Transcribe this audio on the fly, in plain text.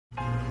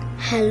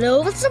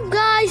Hello, what's up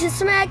guys?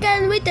 It's Mac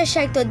and with the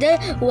Shack. Today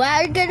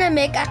we're gonna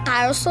make a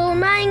carousel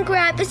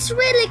Minecraft. It's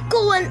really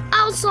cool and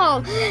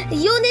awesome.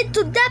 You need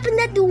to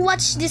definitely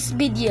watch this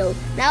video.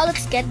 Now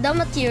let's get the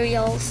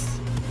materials.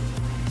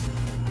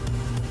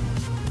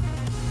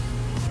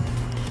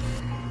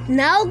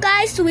 Now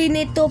guys, we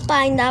need to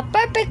find a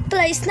perfect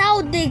place.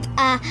 Now dig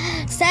a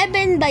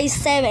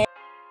 7x7.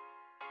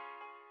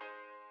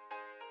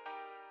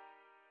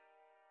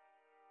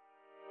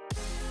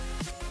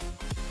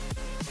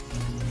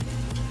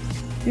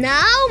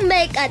 Now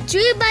make a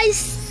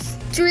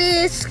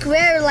 3x3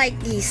 square like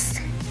this.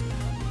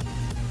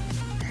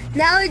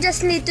 Now you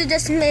just need to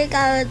make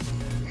a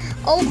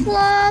oak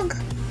log.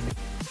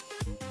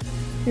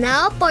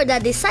 Now for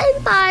the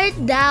design part,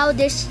 now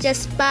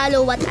just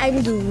follow what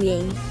I'm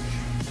doing.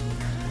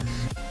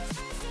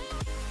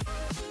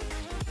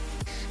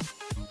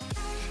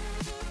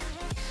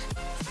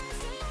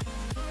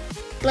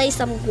 Place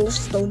some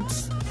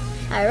glowstones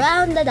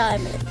around the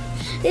diamond.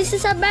 This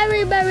is a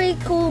very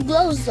cool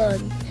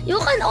glowstone. You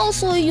can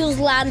also use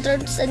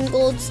lanterns and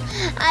golds.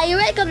 I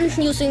recommend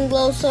using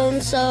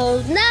glowstones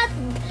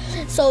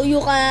so you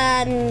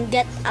can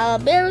get a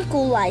very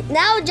cool light.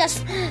 Now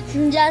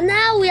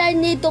we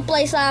need to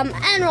place some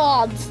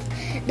emeralds.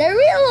 The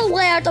real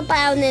way to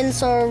find in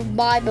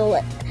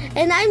survival.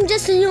 And I'm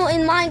just new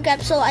in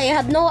Minecraft, so I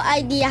have no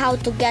idea how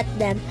to get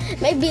them.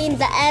 Maybe in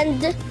the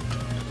Ender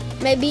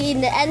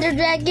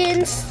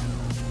Dragons.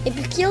 If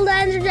you kill the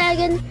Ender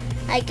Dragon,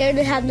 I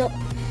currently have no.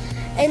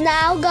 And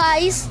now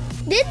guys,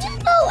 did you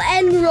know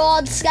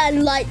emeralds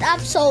can light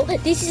up? So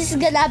this is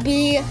gonna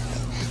be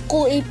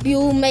cool if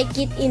you make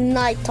it in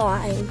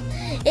nighttime.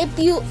 If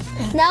you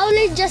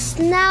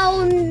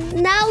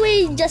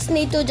we just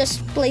need to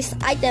place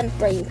item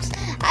frames.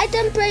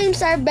 Item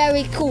frames are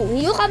very cool.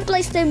 You can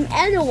place them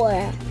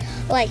anywhere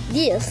like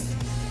this.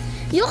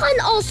 You can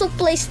also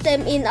place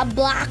them in a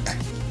block.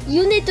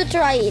 You need to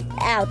try it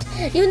out.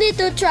 You need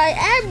to try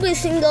every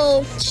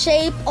single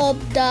shape of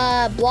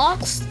the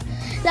blocks.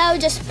 Now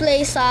just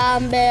place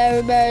some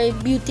very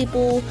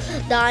beautiful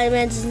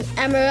diamonds,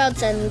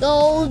 emeralds, and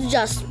gold.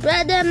 Just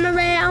spread them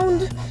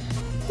around.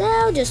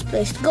 Now just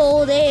place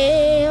gold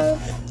there.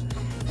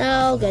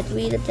 Now get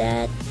rid of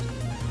that.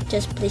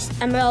 Just place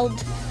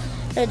emerald.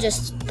 Now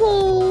just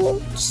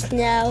pull. Just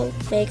now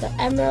make an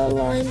emerald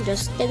line.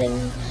 Just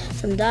kidding.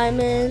 Some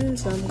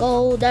diamonds, some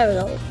gold. There we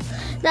go.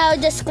 Now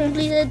just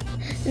completed.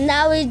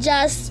 Now we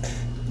just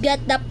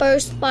get the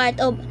first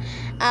part of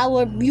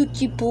our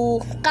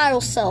beautiful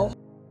carousel.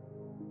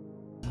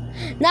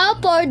 Now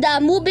for the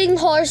moving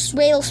horse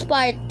rails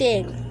part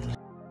thing.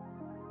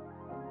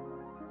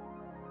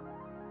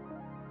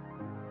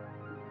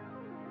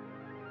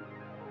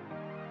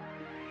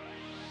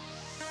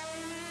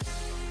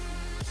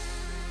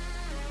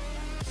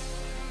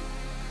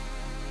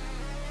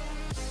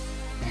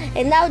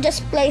 And now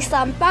just place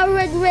some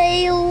powered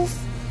rails.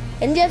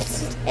 And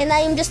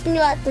I'm just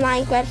new at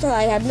Minecraft, so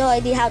I have no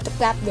idea how to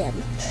craft them.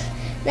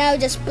 Now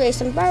just place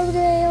some powered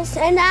rails,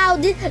 and now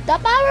the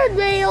powered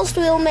rails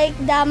will make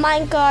the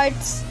minecart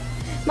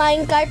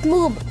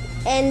move,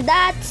 and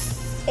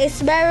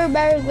it's very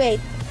great.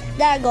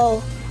 There you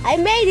go. I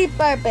made it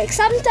perfect.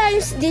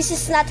 Sometimes this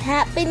is not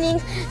happening.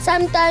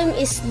 Sometimes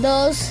it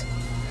does.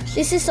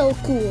 This is so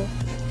cool.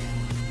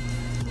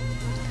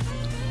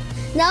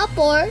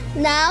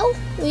 Now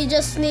we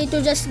just need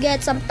to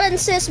get some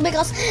fences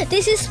because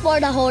this is for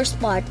the horse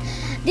part.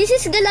 This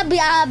is gonna be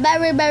a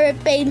very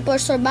pain for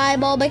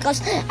survival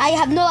because I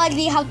have no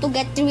idea how to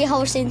get 3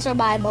 horses in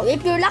survival.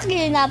 If you're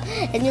lucky enough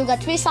and you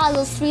got 3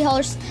 saddles, 3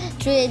 horse,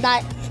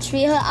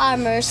 3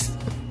 armors,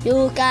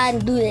 you can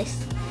do this.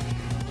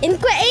 In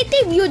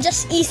creative, you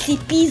just easy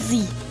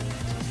peasy.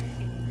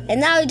 And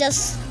now you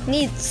just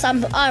need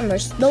some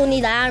armors. Don't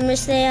need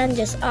armors then,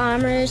 just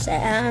armors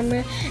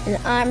and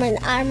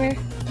armor.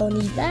 Don't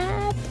need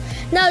that.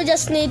 Now you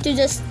just need to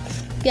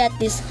get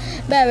this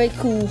very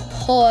cool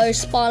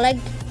horse paw leg.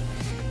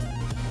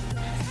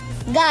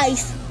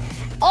 Guys,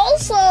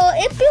 also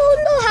if you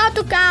know how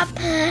to craft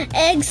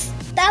eggs,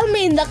 tell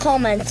me in the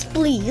comments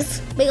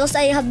please, because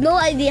I have no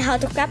idea how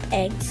to craft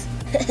eggs.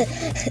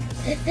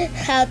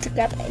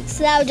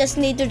 Now just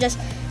need to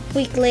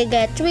quickly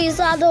get 3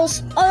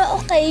 saddles. Oh,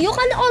 okay, you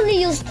can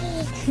only use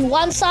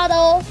 1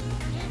 saddle.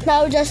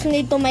 Now just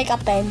need to make a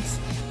fence.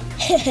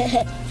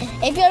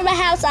 If you have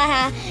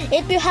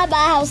a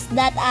house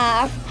that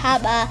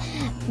have a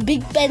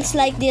big fence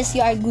like this,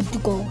 you are good to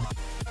go.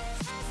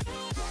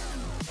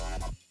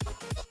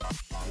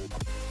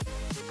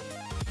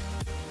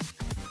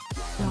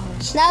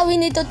 Now we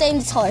need to tame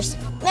this horse.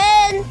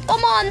 Man, come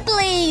on,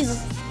 please.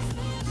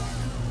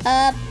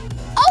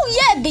 Oh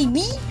yeah,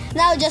 baby.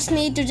 Now just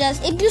need to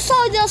if you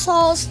saw this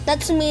horse,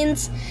 that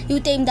means you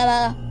tamed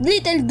the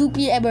little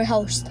doopy ever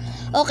horse.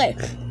 Okay,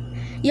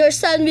 your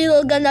son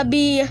will gonna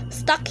be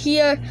stuck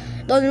here.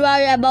 Don't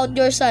worry about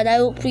your son.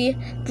 I will free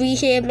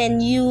him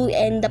and you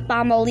and the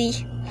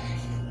family.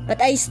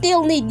 But I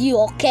still need you,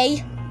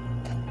 okay?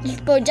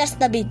 For just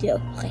the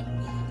video, okay?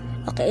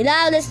 Okay,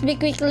 now let's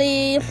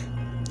quickly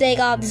take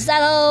off the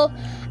saddle.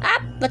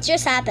 What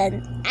just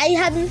happened?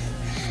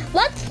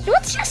 What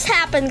just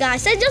happened,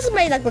 guys? I just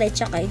made a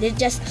glitch. Okay, they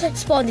just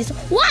spawned this.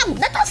 Wow,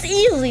 that was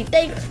easy.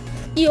 Thank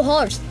you,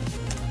 horse.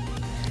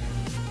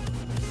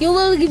 You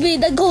will be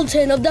the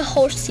golden of the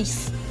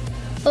horses.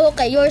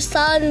 Okay, your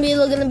son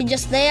will gonna be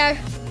just there.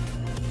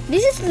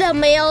 This is the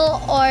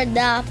male or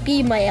the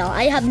female.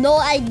 I have no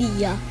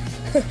idea.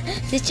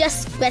 It's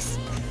just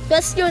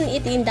question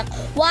it in the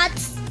what?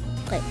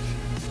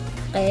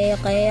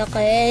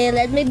 Okay.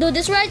 Let me do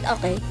this right.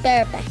 Okay,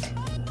 perfect.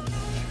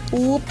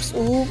 Oops.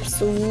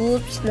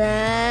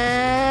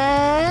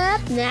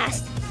 Snap.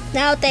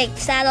 Now take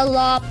saddle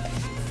up.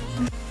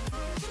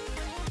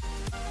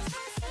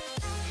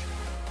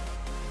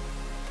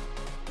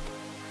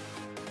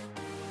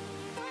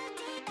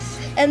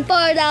 And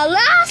for the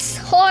last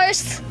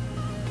horse,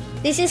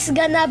 this is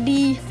gonna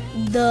be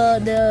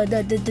the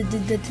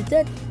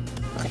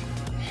okay.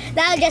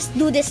 Now just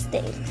do this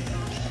thing.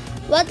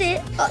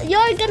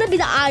 You're gonna be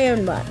the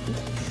Iron Man.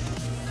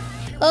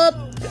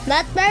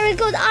 Not very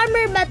good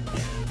armor, but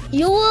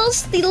you will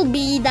still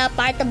be the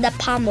part of the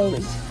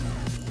family.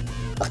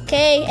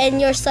 Okay,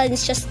 and your son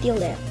is just still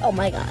there. Oh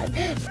my god.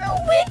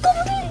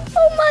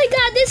 Oh my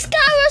god, this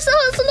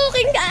carousel is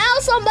looking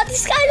awesome, but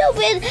it's kind of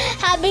weird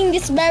having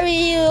this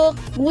very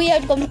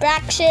weird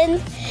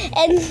contraction.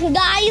 And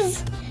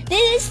guys,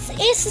 this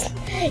is,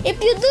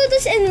 if you do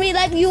this in real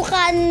life, you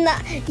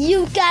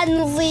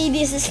can see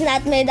this is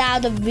not made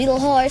out of real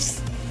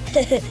horse.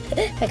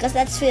 Because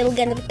that's still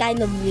gonna be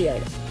kind of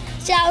weird.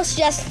 So I'll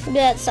just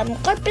get some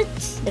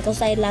carpets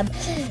because I love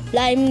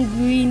lime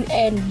green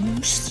and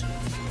blues.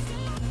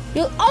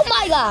 Oh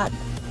my god!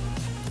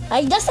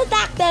 I just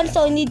attacked them,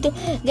 so I need to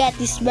get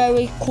this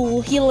very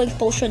cool healing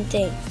potion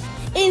thing.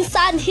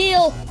 Instant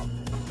heal!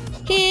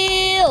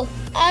 Heal!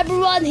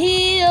 Everyone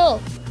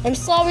heal! I'm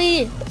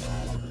sorry,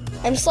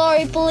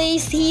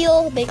 please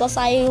heal because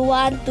I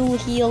want to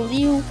heal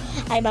you.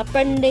 I'm a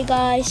friendly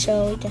guy,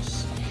 so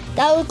just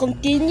that will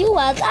continue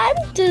what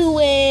I'm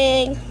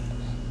doing.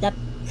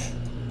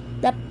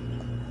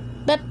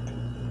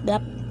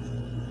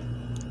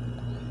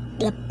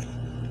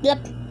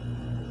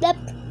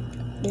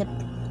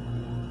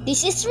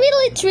 This is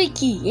really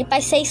tricky if I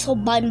say so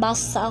by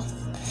myself.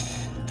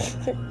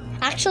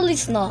 Actually,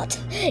 it's not.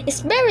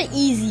 It's very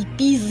easy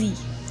peasy.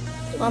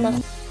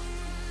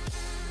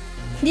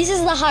 This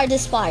is the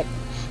hardest part.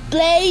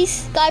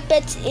 Place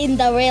carpets in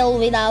the rail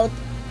without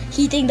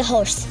hitting the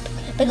horse,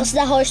 because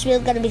the horse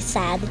will gonna be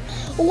sad.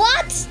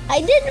 What?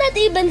 I did not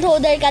even know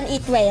they can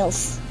eat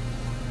rails.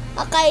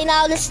 Okay,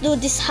 now let's do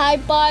this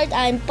hard part.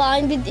 I'm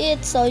fine with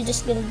it, so I'm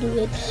just gonna do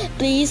it.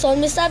 Please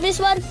don't miss out this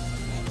one.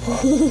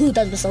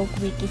 That was so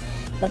quicky.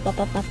 What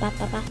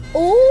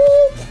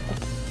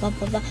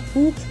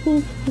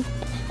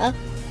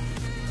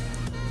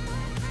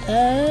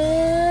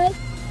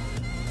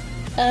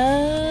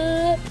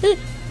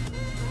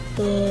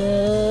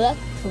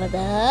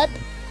that?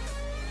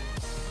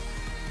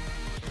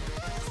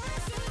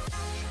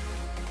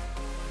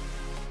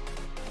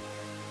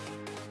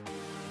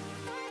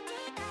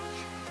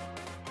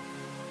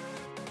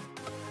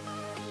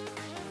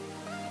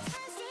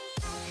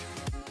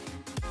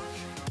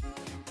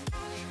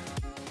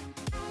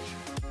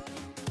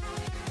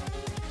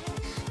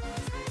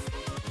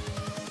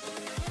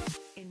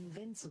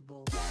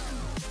 Invincible.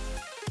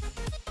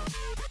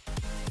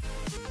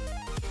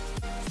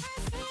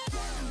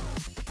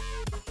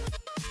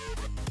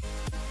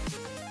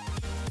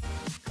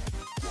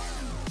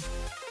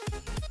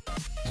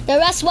 The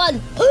last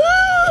one.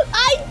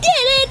 I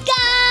did it,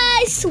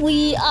 guys!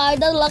 We are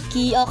the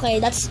lucky. Okay,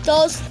 that's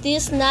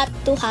this not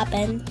to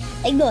happen.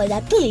 Ignore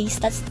that, please.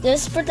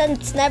 Just pretend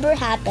it's never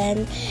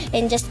happened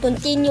and just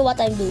continue what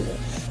I'm doing.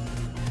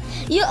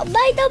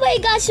 By the way,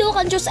 guys, you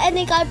can choose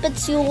any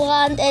carpets you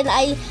want, and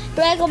I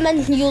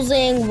recommend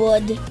using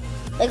wood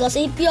because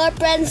if your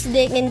friends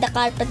dig in the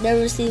carpet, they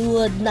will see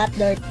wood, not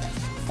dirt.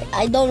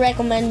 I don't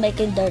recommend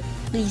making dirt.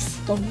 Please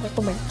don't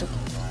recommend to.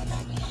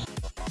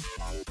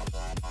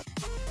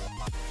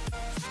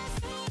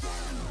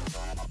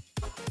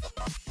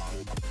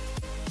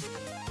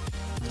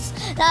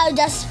 Now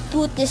just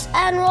put this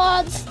iron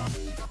rods.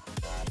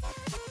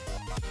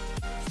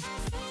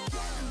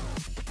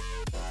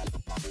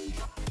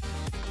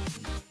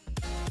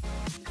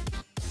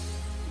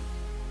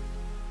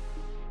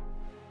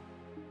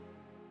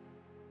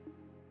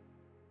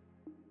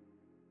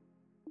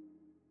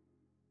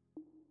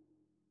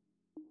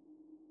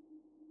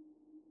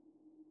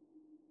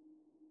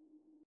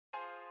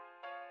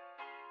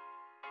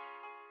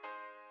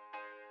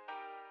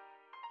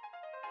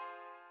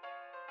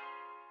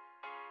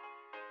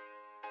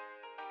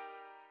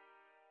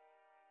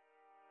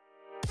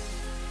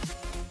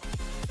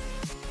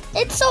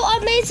 It's so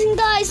amazing,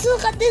 guys.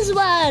 Look at this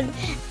one.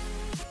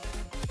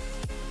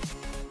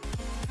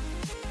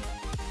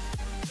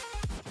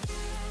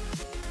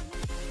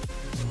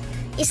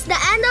 It's the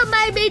end of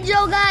my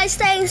video, guys.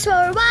 Thanks for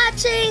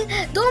watching.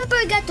 Don't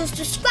forget to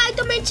subscribe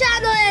to my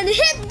channel and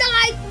hit the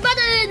like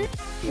button.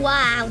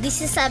 Wow,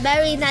 this is a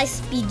very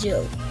nice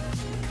video.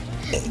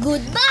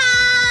 Goodbye.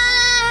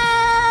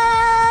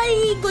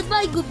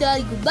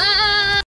 Goodbye.